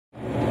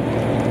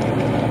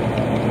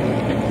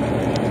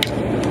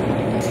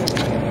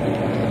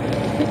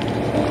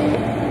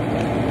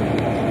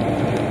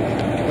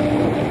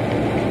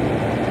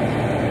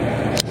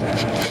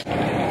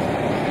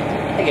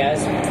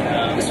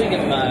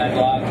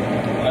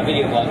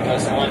video blog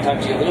post, I want to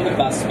talk to you a little bit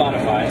about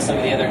Spotify and some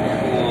of the other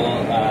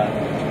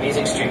cool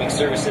music streaming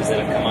services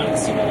that have come onto the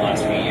scene in the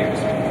last few years.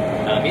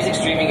 Music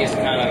streaming is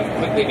kind of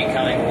quickly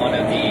becoming one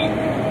of the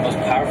most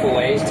powerful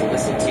ways to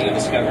listen to and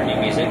discover new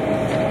music,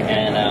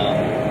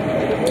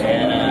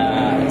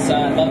 so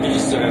I'd love to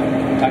just sort of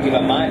talk to you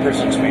about my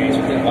personal experience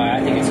with it, why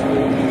I think it's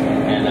cool,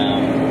 and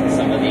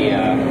some of the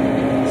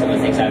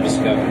things I've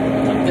discovered.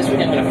 This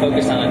week I'm going to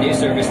focus on a new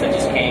service that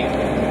just came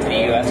to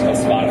the U.S. called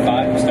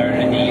Spotify. It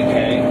started in the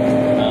UK.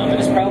 And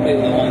it's probably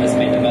the one that's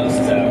made the most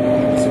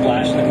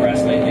splash in the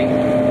press lately.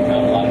 A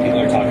lot of people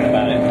are talking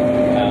about it.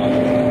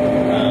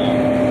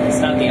 It's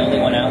not the only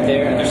one out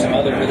there. There's some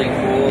other really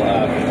cool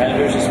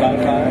competitors to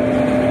Spotify.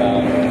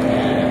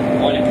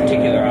 And one in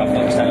particular I'll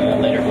focus on in a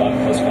later blog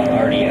post called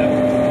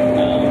RDO.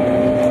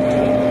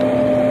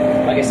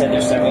 Like I said,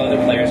 there's several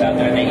other players out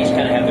there, and they each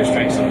kind of have their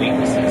strengths and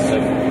weaknesses. So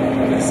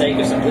for the sake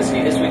of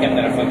simplicity, this week I'm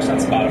going to focus on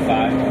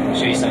Spotify,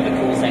 show you some of the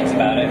cool things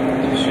about it,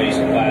 show you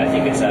why I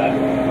think it's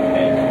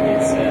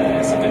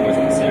something worth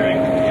considering,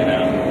 and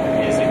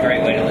is a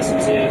great way to listen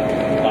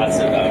to lots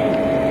of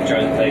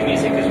Jersey Clay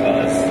music as well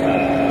as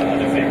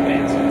other favorite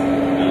bands.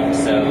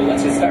 So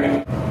let's get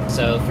started.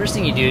 So first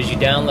thing you do is you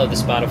download the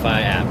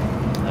Spotify app.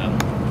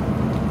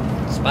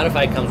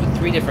 Spotify comes with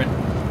 3 different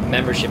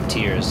membership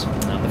tiers.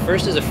 The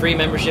first is a free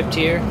membership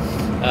tier.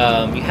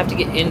 You have to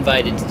get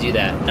invited to do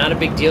that. Not a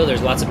big deal.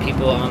 There's lots of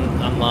people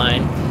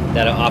online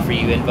that'll offer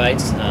you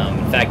invites.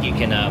 In fact, you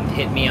can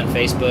hit me on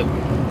Facebook,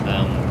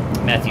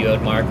 Matthew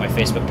Odmark, my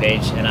Facebook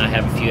page, and I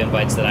have a few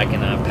invites that I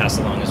can pass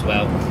along as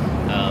well.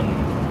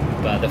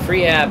 But the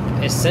free app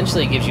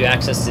essentially gives you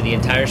access to the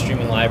entire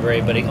streaming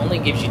library, but it only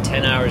gives you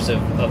 10 hours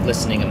of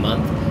listening a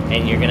month,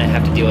 and you're going to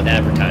have to deal with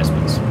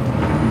advertisements.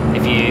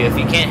 If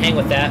you can't hang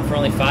with that for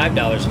only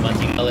 $5 a month,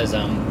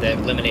 that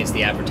eliminates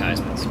the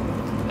advertisements.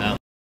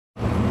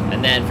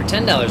 And then for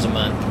 $10 a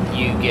month,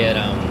 you get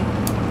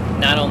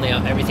not only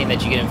everything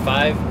that you get in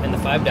the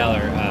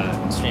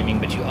 $5 streaming,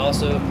 but you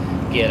also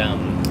get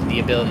the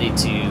ability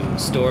to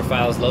store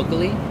files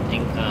locally,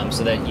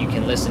 so that you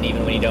can listen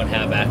even when you don't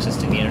have access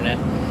to the internet,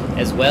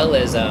 as well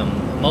as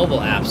mobile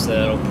apps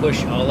that'll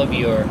push all of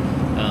your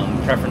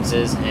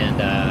preferences and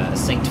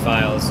synced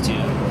files to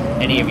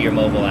any of your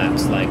mobile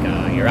apps, like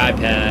your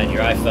iPad,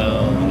 your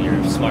iPhone, your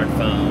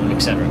smartphone,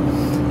 etc.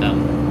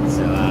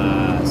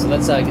 So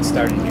let's get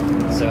started here.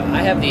 So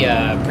I have the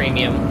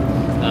premium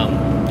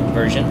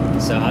version,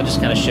 so I'll just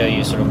kind of show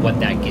you sort of what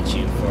that gets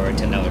you for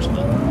 $10 a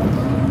month.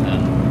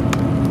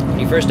 When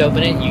you first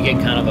open it, you get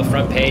kind of a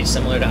front page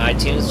similar to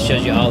iTunes. It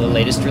shows you all the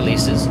latest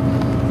releases,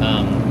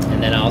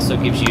 and then it also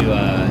gives you,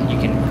 you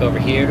can go over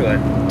here to a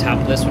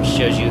top list, which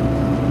shows you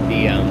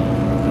the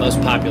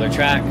most popular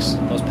tracks,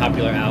 most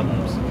popular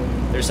albums.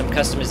 There's some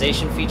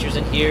customization features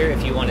in here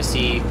if you want to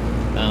see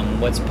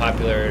what's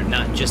popular,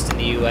 not just in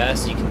the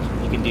U.S. You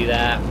can do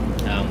that,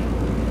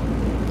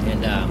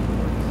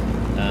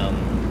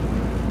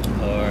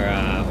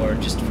 or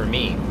just for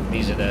me,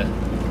 these are the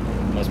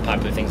most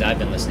popular things I've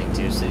been listening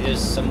to. So there's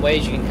some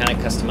ways you can kind of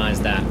customize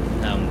that.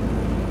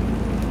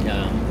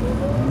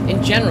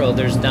 In general,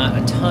 there's not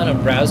a ton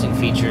of browsing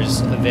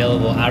features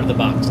available out of the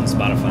box in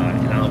Spotify,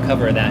 and I'll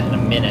cover that in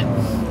a minute.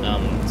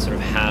 Sort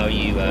of how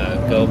you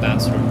go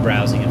about sort of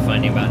browsing and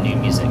finding about new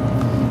music.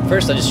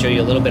 First, I'll just show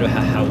you a little bit of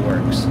how it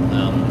works.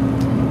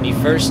 When you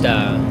first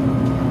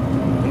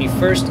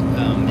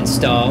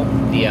install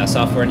the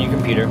software on your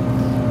computer,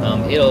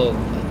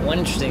 one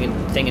interesting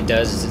thing it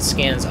does is it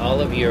scans all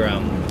of your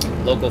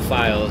local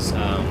files,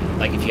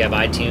 like if you have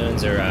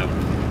iTunes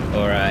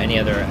or any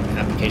other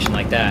application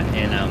like that,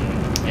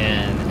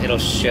 and it'll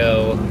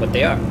show what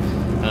they are.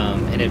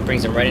 And it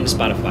brings them right into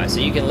Spotify, so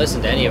you can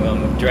listen to any of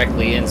them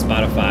directly in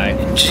Spotify.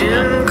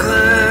 Gym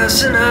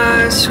class in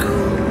high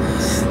school,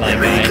 like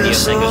India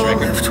Singers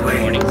record for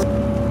morning.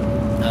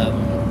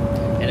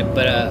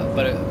 But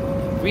a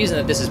reason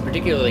that this is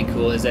particularly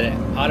cool is that it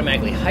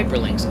automatically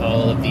hyperlinks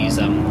all of these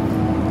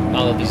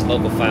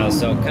local files.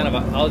 So kind of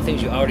all the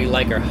things you already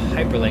like are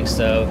hyperlinked.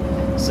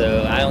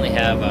 So I only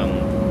have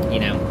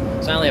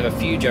so I only have a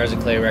few Jars of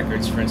Clay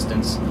records, for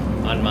instance,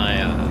 on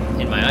my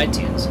in my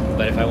iTunes.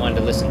 But if I wanted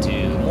to listen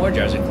to more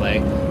Jars of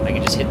Clay, I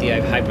could just hit the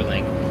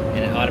hyperlink,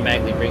 and it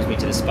automatically brings me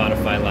to the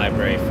Spotify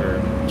library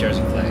for Jars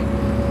of Clay.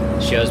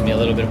 It shows me a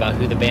little bit about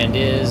who the band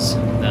is.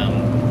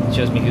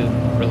 Shows me who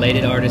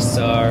related artists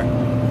are,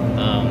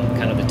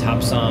 kind of the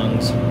top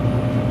songs,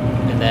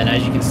 and then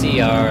as you can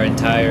see, our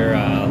entire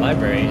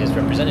library is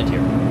represented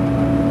here.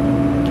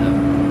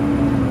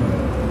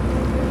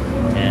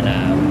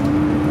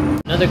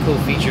 Another cool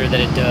feature that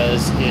it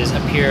does is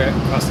up here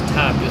across the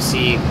top, you'll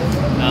see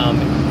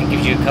it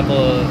gives you a couple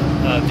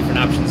of different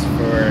options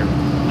for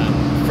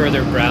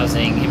further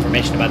browsing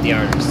information about the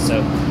artist.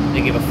 So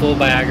they give a full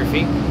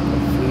biography of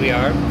who we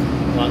are,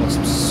 along with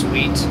some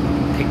sweet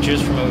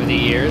pictures from over the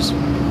years.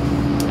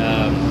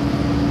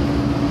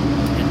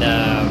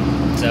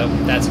 So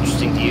that's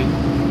interesting to you.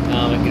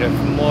 Get a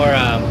more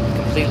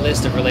complete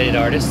list of related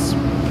artists.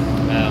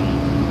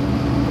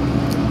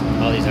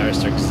 all these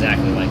artists are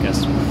exactly like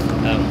us.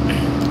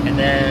 And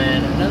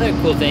then another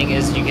cool thing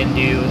is you can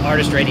do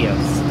artist radio.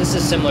 This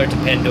is similar to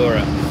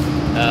Pandora,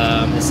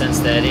 in the sense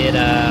that it,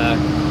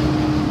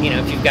 you know,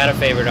 if you've got a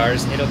favorite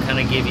artist, it'll kind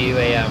of give you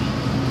a,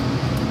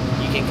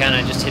 you can kind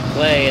of just hit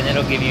play, and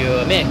it'll give you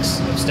a mix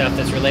of stuff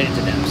that's related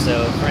to them.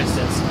 So, for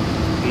instance,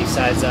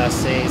 besides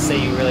say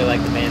you really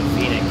like the band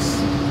Phoenix,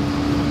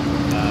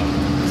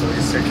 so we'll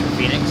just search for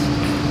Phoenix.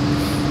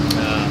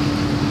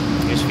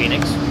 Here's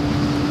Phoenix.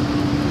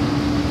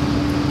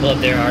 Pull up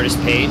their artist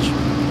page,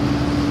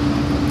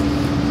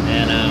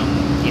 and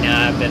you know,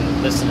 I've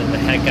been listening to the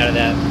heck out of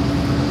that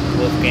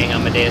Wolfgang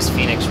Amadeus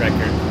Phoenix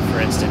record, for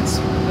instance.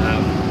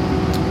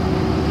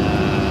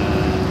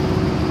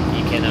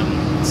 You can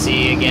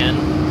see again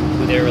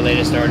who their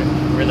related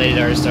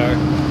artists are,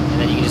 and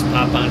then you can just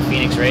pop on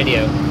Phoenix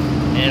Radio,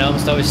 and it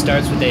almost always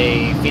starts with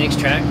a Phoenix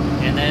track,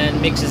 and then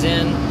mixes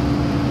in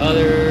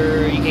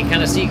other. You can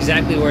kind of see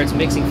exactly where it's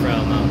mixing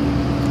from.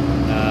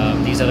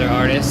 These other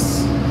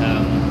artists,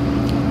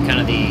 kind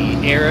of the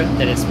era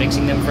that it's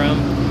mixing them from.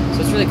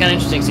 So it's really kind of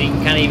interesting. So you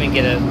can kind of even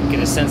get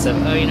a sense of,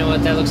 oh, you know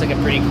what, that looks like a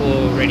pretty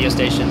cool radio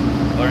station,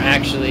 or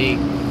actually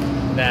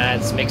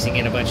that's mixing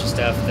in a bunch of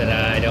stuff that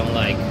I don't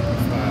like,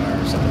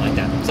 or something like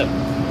that. So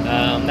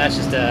that's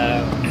just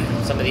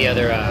some of the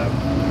other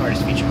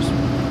artist features.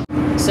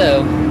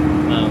 So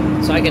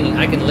so I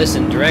can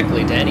listen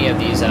directly to any of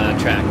these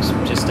tracks,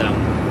 just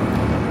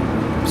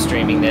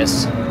streaming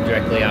this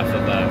directly off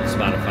of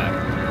Spotify.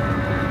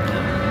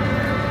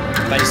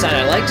 If I decide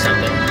I like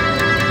something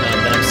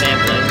that I'm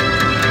sampling, I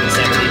can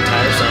sample the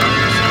entire song.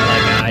 It's not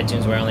like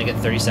iTunes where I only get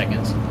 30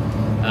 seconds.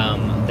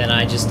 Then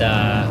I just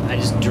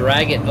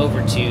drag it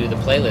over to the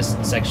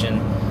playlist section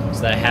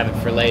so that I have it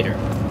for later,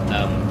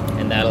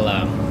 and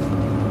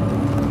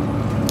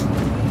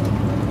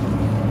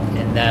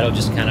that'll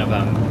just kind of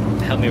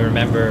help me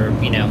remember,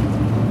 you know.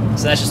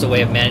 So that's just a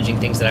way of managing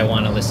things that I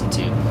want to listen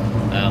to,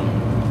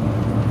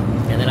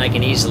 and then I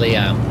can easily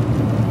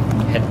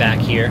head back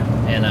here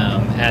and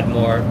add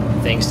more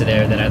things to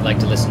there that I'd like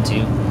to listen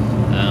to.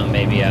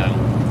 Maybe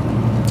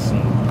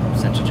some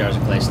Essential Jars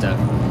of Clay stuff.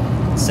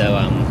 So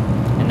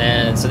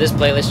so this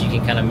playlist you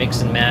can kind of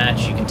mix and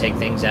match. You can take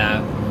things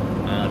out.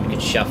 You can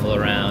shuffle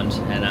around,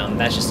 and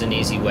that's just an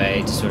easy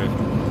way to sort of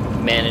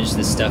manage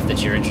the stuff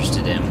that you're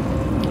interested in.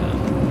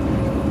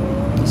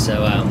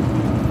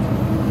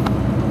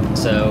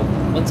 So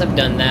once I've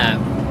done that,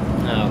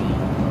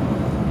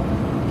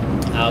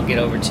 I'll get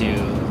over to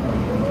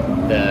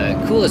the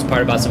coolest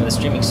part about some of the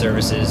streaming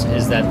services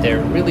is that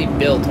they're really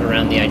built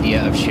around the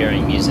idea of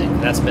sharing music.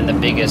 That's been the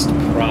biggest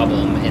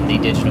problem in the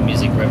digital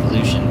music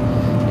revolution.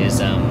 Is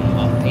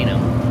you know,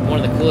 one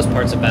of the coolest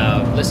parts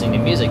about listening to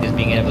music is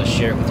being able to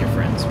share it with your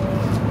friends.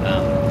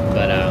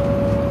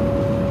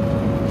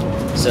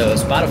 So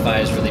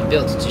Spotify is really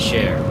built to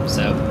share.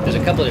 So there's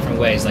a couple of different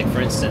ways. Like,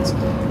 for instance,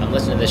 I'm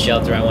listening to The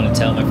Shelter. I want to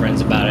tell my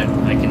friends about it.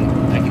 I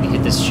can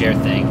hit this share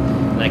thing,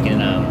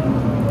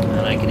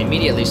 and I can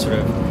immediately sort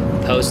of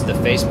post to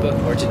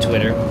Facebook or to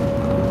Twitter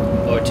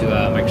or to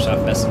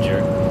Microsoft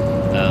Messenger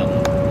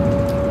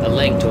a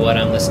link to what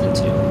I'm listening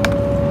to.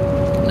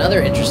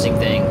 Another interesting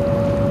thing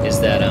is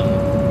that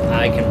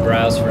I can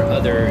browse for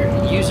other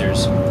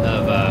users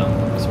of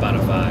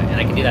Spotify,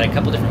 and I can do that a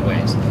couple different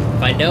ways.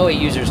 If I know a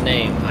user's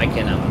name, I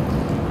can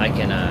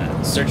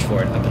search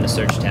for it up in the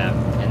search tab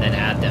and then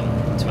add them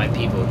to my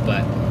people.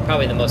 But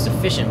probably the most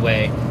efficient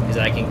way is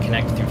that I can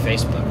connect through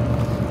Facebook.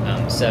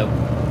 So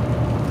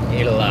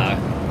it'll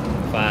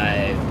if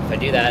I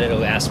do that,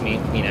 it'll ask me,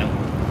 you know,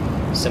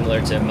 similar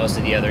to most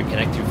of the other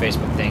connect through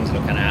Facebook things,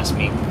 it'll kind of ask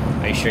me,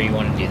 are you sure you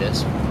want to do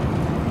this?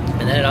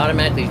 And then it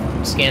automatically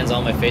scans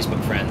all my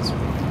Facebook friends,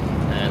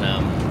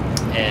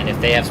 and if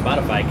they have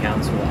Spotify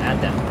accounts, we'll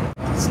add them.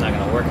 It's not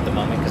going to work at the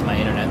moment because my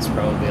internet's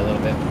probably a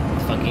little bit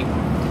funky.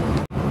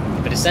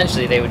 But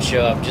essentially, they would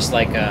show up just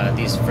like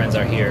these friends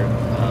are here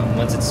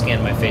once it's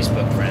scanned my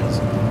Facebook friends.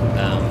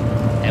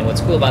 And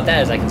what's cool about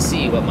that is I can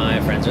see what my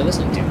friends are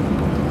listening to.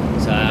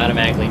 So I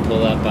automatically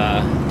pull up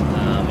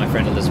my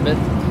friend Elizabeth,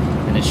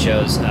 and it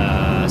shows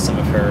some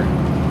of her.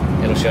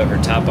 It'll show her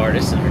top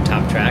artists and her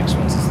top tracks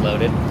once it's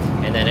loaded,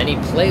 and then any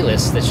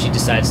playlists that she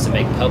decides to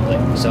make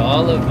public. So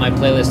all of my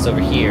playlists over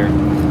here,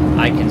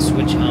 I can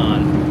switch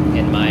on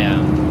in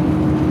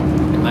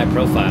my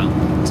profile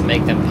to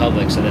make them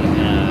public, so that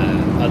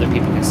other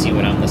people can see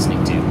what I'm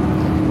listening to,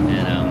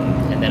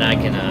 and then I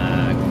can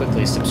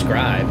quickly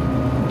subscribe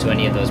to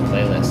any of those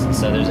playlists.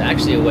 So there's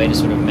actually a way to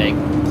sort of make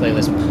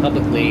playlists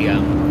publicly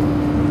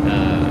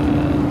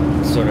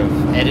sort of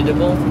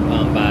editable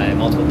by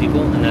multiple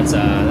people, and that's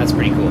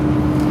pretty cool.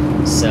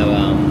 So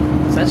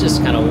that's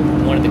just kind of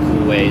one of the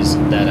cool ways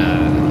that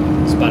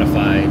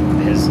Spotify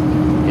is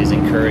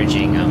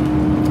encouraging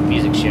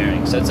music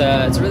sharing. So it's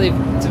a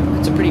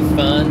pretty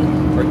fun,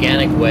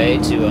 organic way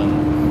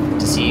to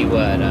see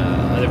what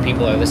other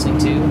people are listening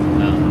to,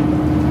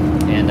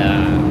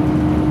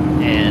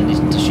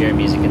 and to share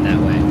music in that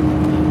way.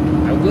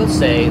 I will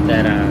say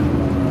that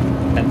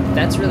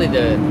that's really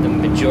the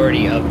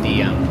majority of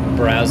the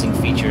browsing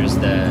features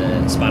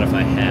that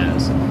Spotify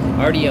has.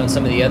 Rdio and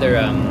some of the other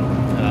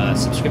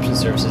subscription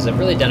services have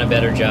really done a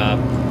better job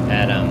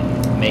at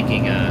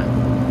making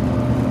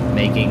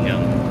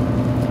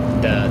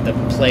the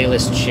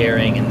playlist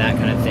sharing and that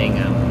kind of thing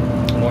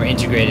more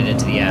integrated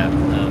into the app.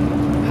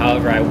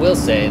 However, I will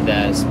say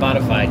that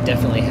Spotify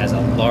definitely has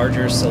a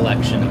larger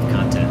selection of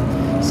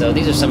content. So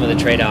these are some of the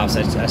trade-offs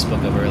I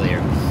spoke of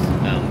earlier.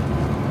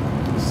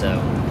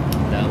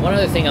 One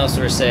other thing I'll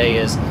sort of say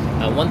is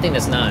one thing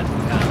that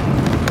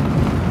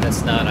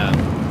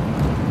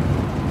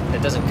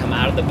doesn't come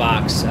out of the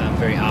box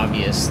very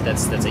obvious.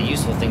 That's a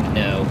useful thing to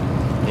know.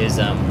 Is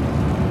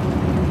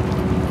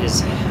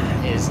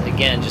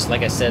again, just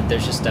like I said,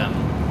 there's just not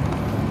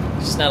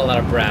a lot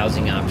of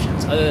browsing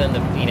options other than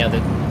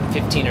the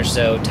 15 or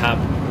so top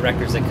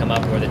records that come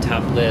up or the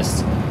top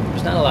lists.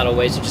 There's not a lot of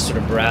ways to just sort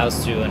of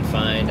browse through and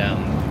find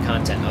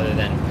content other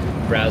than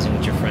browsing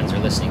what your friends are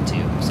listening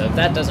to. So if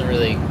that doesn't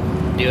really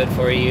do it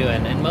for you,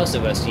 and most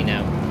of us,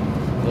 the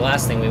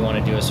last thing we want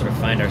to do is sort of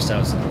find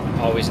ourselves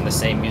always in the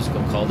same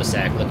musical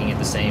cul-de-sac looking at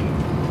the same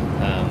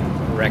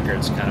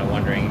records, kind of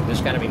wondering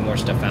there's got to be more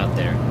stuff out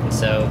there. And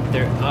so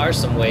there are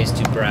some ways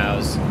to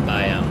browse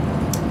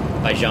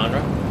by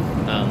genre,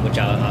 which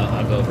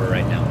I'll go over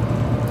right now.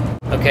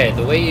 Okay,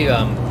 the way you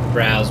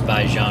browse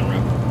by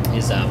genre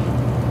is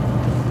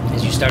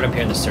you start up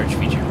here in the search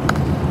feature,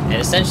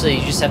 and essentially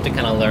you just have to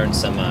kind of learn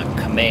some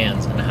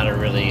commands on how to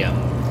really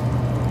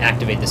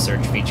activate the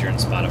search feature in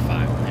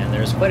Spotify. And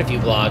there's quite a few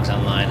blogs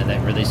online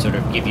that really sort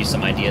of give you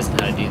some ideas on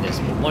how to do this.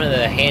 But one of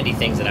the handy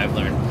things that I've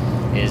learned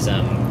is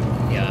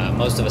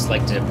most of us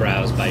like to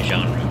browse by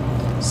genre.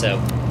 So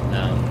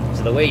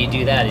the way you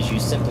do that is you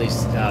simply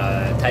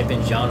type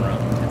in genre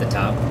at the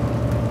top,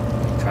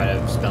 try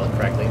to spell it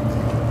correctly,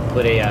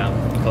 put a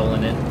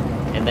colon in,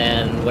 and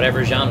then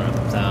whatever genre.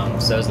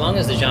 So as long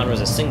as the genre is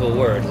a single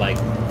word, like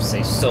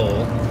say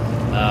soul,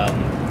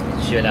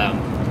 it should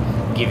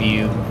give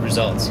you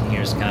results.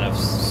 Here's kind of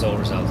soul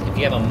results. If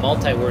you have a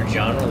multi-word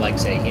genre, like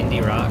say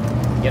indie rock,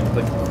 you have to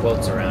put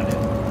quotes around it.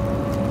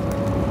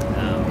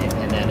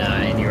 And then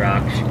indie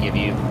rock should give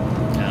you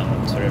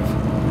sort of,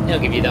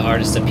 give you the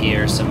artists up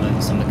here, some of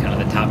the kind of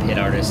the top hit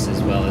artists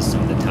as well as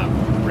some of the top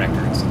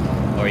records.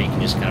 Or you can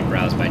just kind of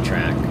browse by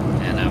track,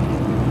 and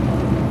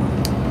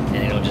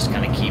it'll just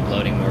kind of keep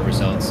loading more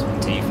results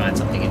until you find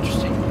something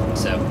interesting.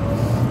 So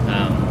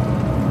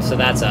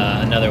that's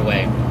another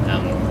way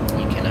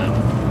you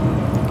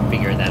can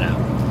figure that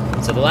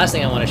out. So the last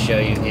thing I want to show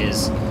you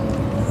is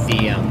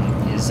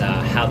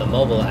how the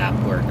mobile app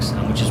works,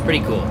 which is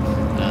pretty cool.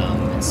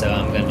 And so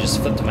I'm going to just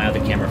flip to my other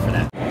camera for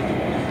that.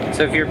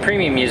 So if you're a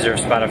premium user of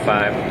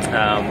Spotify,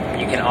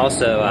 you can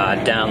also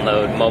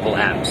download mobile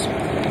apps,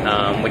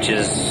 which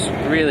is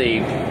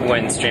really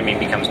when streaming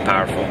becomes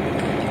powerful.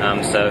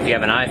 So if you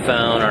have an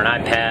iPhone or an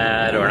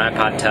iPad or an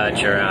iPod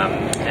Touch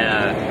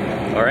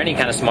or any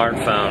kind of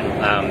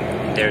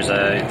smartphone, there's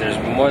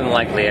more than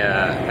likely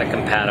a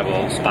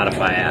compatible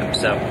Spotify app.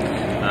 So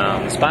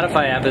the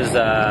Spotify app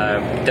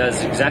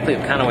does exactly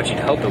kind of what you'd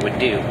hope it would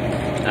do.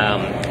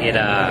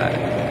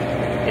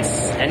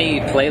 It's any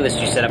playlist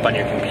you set up on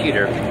your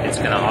computer, it's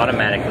going to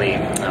automatically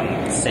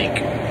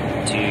sync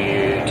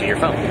to your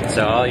phone.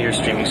 So all your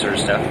streaming sort of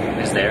stuff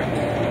is there,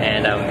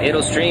 and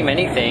it'll stream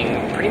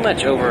anything pretty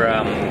much over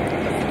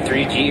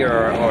 3G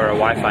or a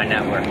Wi-Fi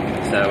network.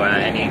 So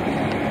any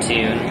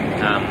tune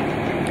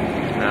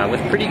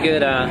with pretty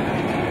good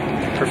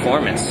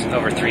performance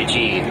over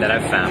 3G that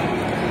I've found,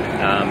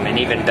 and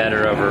even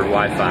better over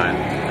Wi-Fi.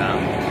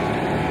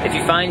 If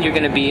you find you're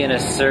going to be in a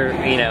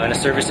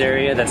service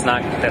area that's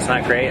not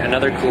great,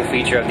 another cool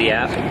feature of the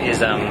app is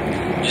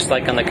just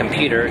like on the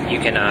computer, you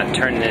can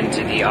turn it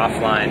into the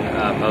offline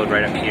mode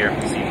right up here.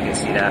 So you can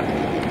see that.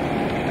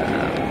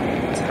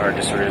 It's hard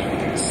to sort of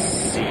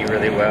see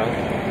really well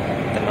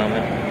at the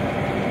moment.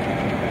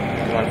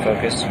 Come on,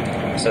 focus.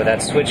 So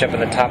that switch up in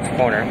the top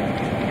corner,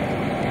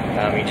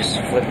 you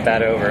just flip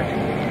that over,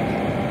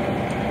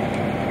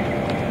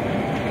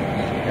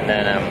 and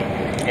then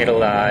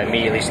it'll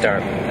immediately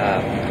start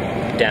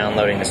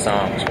downloading the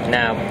songs.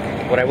 Now,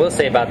 what I will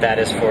say about that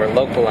is for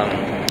local,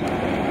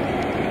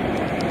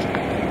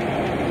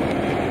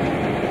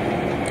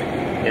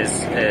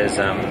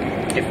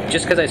 if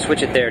just because I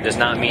switch it there does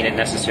not mean it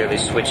necessarily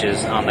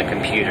switches on the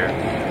computer.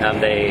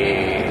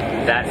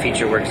 That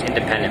feature works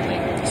independently.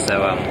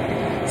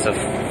 So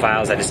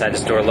files I decide to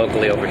store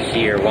locally over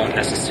here won't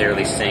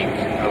necessarily sync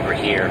over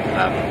here.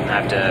 I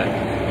have to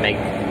make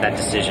that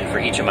decision for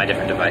each of my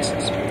different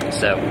devices.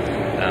 So,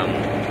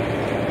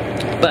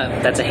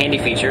 but that's a handy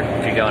feature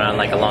if you're going on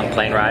like a long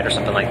plane ride or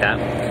something like that.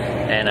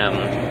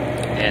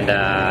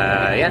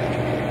 Yeah.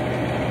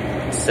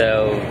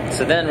 So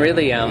then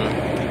really,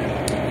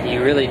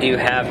 you really do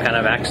have kind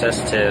of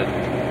access to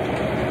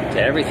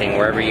everything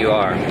wherever you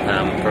are,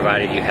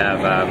 provided you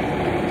have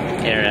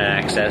internet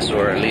access,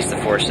 or at least the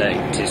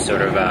foresight to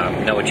sort of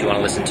know what you want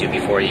to listen to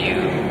before you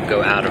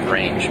go out of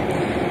range.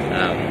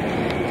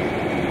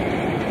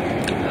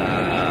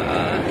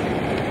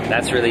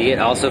 that's really it.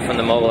 Also from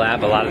the mobile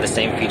app, a lot of the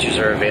same features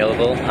are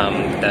available.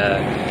 The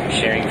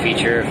sharing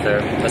feature, if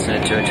they're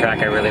listening to a track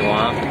I really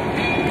want,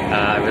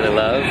 I really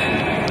love,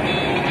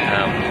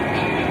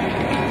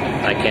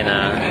 I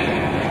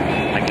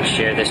can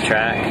share this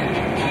track,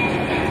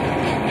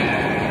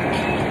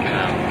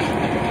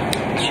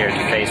 share it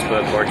to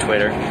Facebook or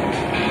Twitter.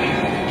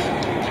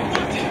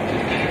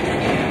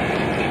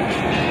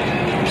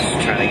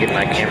 Just trying to get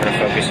my camera to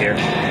focus here.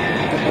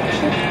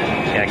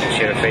 Yeah, I can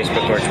share to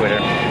Facebook or Twitter,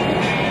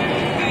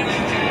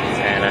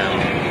 and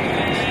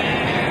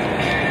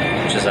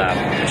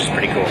which is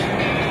pretty cool.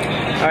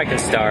 Or I can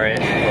star it,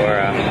 or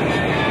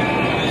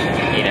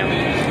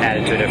add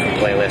it to a different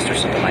playlist or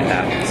something like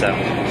that. So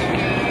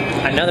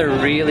another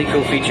really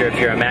cool feature if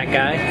you're a Mac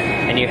guy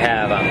and you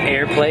have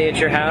AirPlay at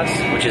your house,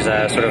 which is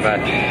a sort of a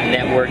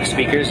network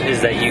speakers,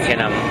 is that you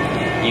can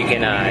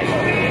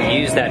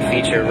use that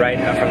feature right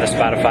from the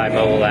Spotify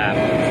mobile app.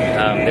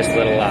 This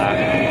little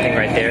thing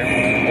right there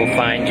will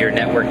find your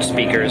networked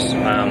speakers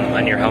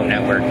on your home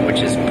network,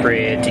 which is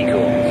pretty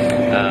cool.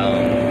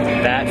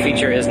 That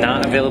feature is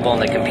not available in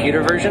the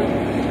computer version,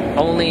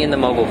 only in the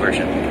mobile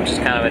version, which is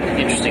kind of an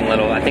interesting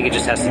little, I think it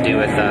just has to do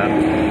with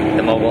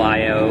the mobile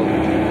I/O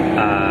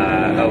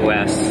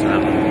OS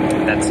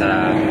that's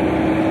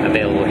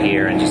available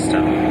here, and just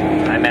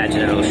I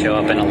imagine it'll show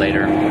up in a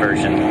later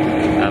version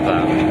of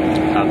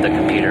the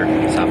computer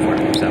software.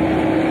 So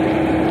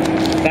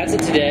that's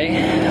it today.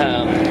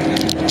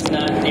 It's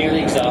not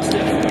nearly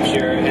exhaustive. I'm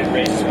sure it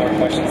raises more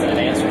questions than it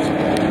answers,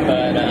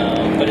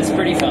 but it's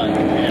pretty fun.